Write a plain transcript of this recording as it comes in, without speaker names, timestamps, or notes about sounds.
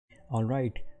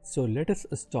Alright, so let us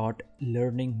start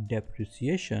learning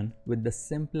depreciation with the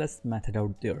simplest method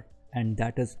out there, and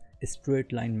that is a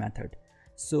straight line method.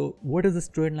 So what is a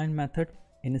straight line method?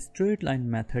 In a straight line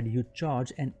method, you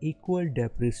charge an equal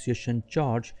depreciation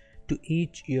charge to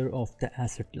each year of the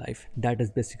asset life. That is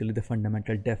basically the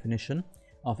fundamental definition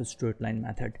of a straight line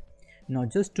method. Now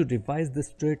just to revise the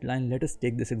straight line, let us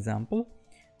take this example.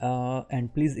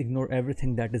 And please ignore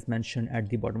everything that is mentioned at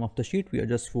the bottom of the sheet. We are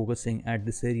just focusing at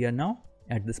this area now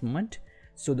at this moment.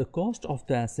 So the cost of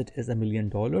the asset is $1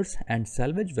 million, and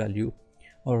salvage value,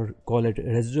 or call it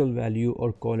residual value,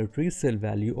 or call it resale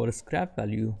value, or scrap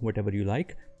value, whatever you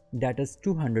like, that is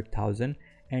 200,000,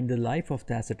 and the life of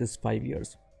the asset is 5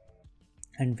 years.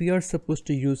 And we are supposed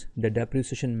to use the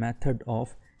depreciation method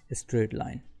of a straight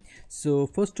line. So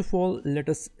first of all, let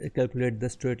us calculate the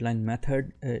straight line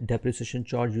method depreciation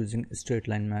charge using straight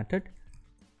line method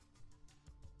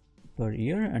per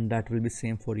year, and that will be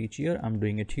same for each year. I'm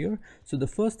doing it here. So the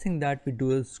first thing that we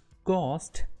do is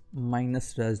cost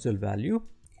minus residual value,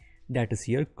 that is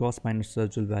here cost minus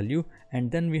residual value, and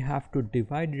then we have to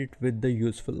divide it with the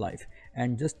useful life.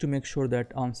 And just to make sure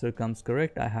that answer comes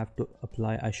correct,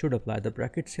 I should apply the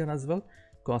brackets here as well,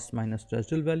 cost minus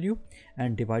residual value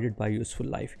and divided by useful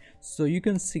life. So you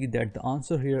can see that the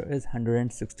answer here is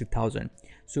 160,000.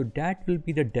 So that will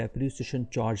be the depreciation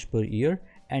charge per year,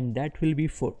 and that will be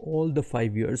for all the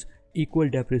 5 years, equal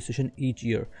depreciation each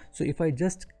year. So if I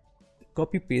just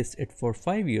copy paste it for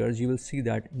 5 years, you will see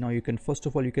that now you can, first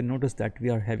of all, you can notice that we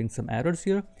are having some errors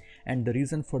here, and the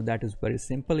reason for that is very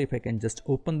simple. If I can just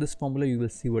open this formula, you will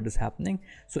see what is happening.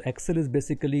 So Excel is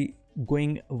basically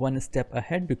going one step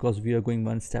ahead because we are going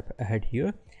one step ahead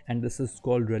here, and this is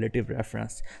called relative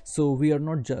reference. So we are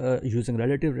not using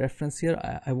relative reference here.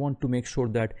 I want to make sure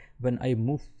that when I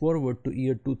move forward to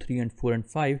year 2, 3 and 4 and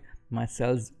 5, my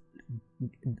cells,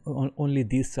 only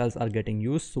these cells are getting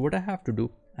used. So what I have to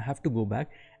do, I have to go back,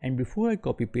 and before I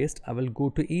copy paste, I will go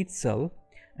to each cell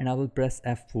and I will press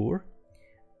F4,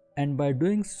 and by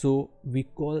doing so we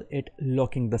call it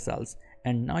locking the cells.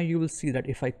 And now you will see that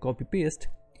if I copy paste,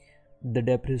 the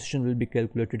depreciation will be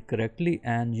calculated correctly,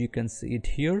 and you can see it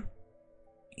here,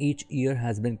 each year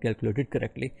has been calculated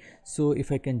correctly. So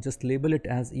if I can just label it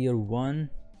as year 1,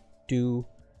 2,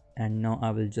 and now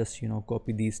I will just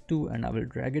copy these two and I will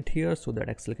drag it here so that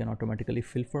Excel can automatically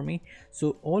fill for me.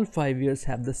 So all 5 years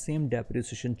have the same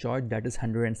depreciation charge, that is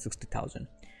 160,000.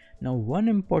 Now one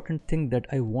important thing that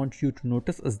I want you to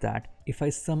notice is that if I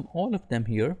sum all of them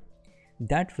here,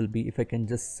 that will be, if I can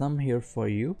just sum here for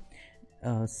you,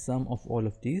 sum of all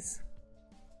of these,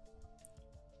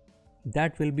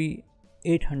 that will be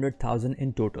 800,000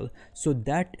 in total. So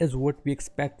that is what we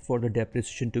expect for the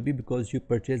depreciation to be, because you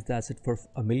purchased the asset for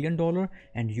 $1 million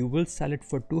and you will sell it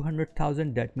for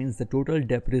 200,000. That means the total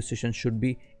depreciation should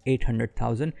be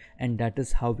 800,000, and that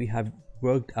is how we have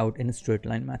worked out in a straight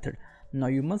line method. Now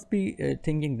you must be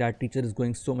thinking that teacher is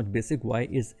going so much basic. Why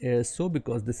is so?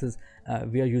 Because this is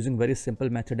we are using very simple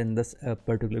method in this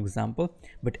particular example,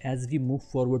 but as we move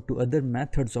forward to other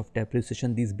methods of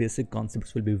depreciation, these basic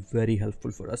concepts will be very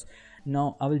helpful for us.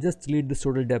 Now I will just delete the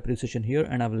total depreciation here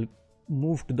and I will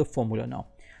move to the formula now.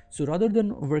 So rather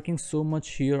than working so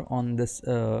much here on this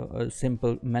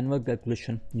simple manual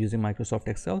calculation using Microsoft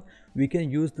Excel, we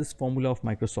can use this formula of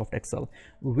Microsoft Excel,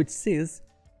 which says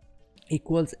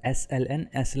equals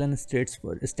SLN.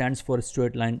 SLN stands for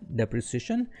straight line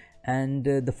depreciation, and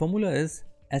the formula is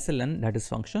SLN, that is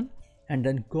function, and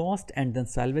then cost, and then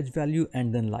salvage value,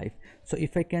 and then life. So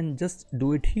if I can just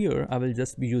do it here, I will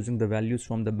just be using the values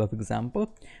from the above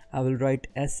example. I will write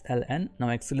SLN. Now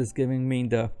Excel is giving me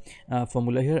the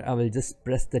formula here. I will just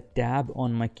press the tab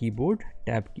on my keyboard,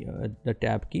 the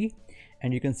tab key,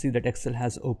 and you can see that Excel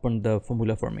has opened the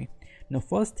formula for me. Now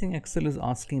first thing Excel is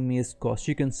asking me is cost.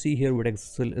 You can see here what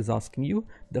Excel is asking you.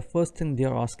 The first thing they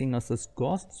are asking us is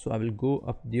cost. So I will go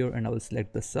up there and I will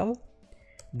select the cell.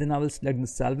 Then I will select the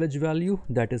salvage value,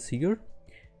 that is here,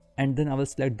 and then I will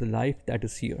select the life, that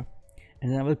is here,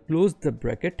 and then I will close the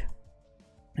bracket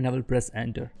and I will press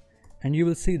enter, and you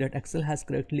will see that Excel has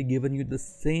correctly given you the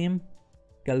same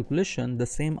calculation, the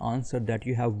same answer that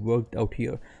you have worked out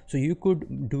here. So you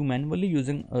could do manually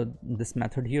using this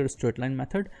method here, straight line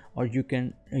method, or you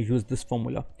can use this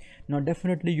formula. Now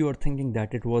definitely you are thinking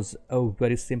that it was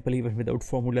very simple even without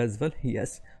formula as well.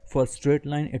 Yes, for straight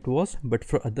line it was, but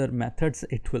for other methods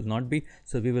it will not be.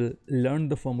 So we will learn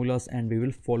the formulas and we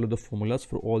will follow the formulas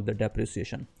for all the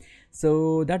depreciation.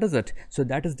 So that is it. So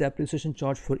that is depreciation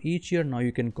charge for each year. Now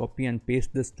you can copy and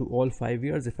paste this to all 5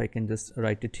 years. If I can just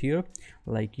write it here,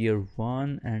 like year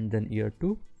 1 and then year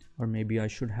 2, or maybe I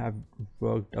should have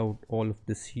worked out all of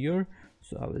this here.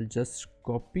 So I will just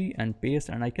copy and paste,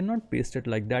 and I cannot paste it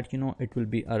like that, it will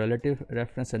be a relative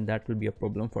reference and that will be a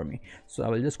problem for me. So I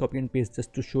will just copy and paste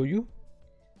just to show you,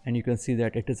 and you can see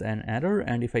that it is an error.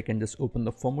 And if I can just open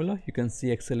the formula, you can see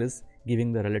Excel is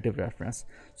giving the relative reference.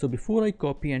 So before I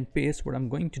copy and paste, what I'm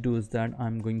going to do is that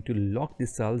I'm going to lock the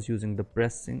cells using the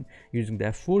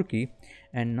F4 key.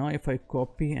 And now if I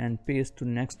copy and paste to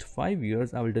next 5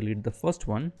 years, I will delete the first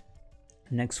one.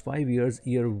 Next 5 years,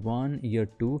 year 1, year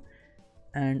 2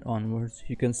 and onwards,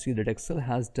 you can see that Excel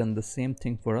has done the same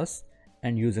thing for us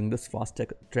and using this fast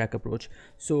track approach.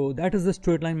 So that is the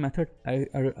straight line method. I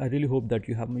really hope that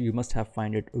you must have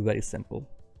find it very simple.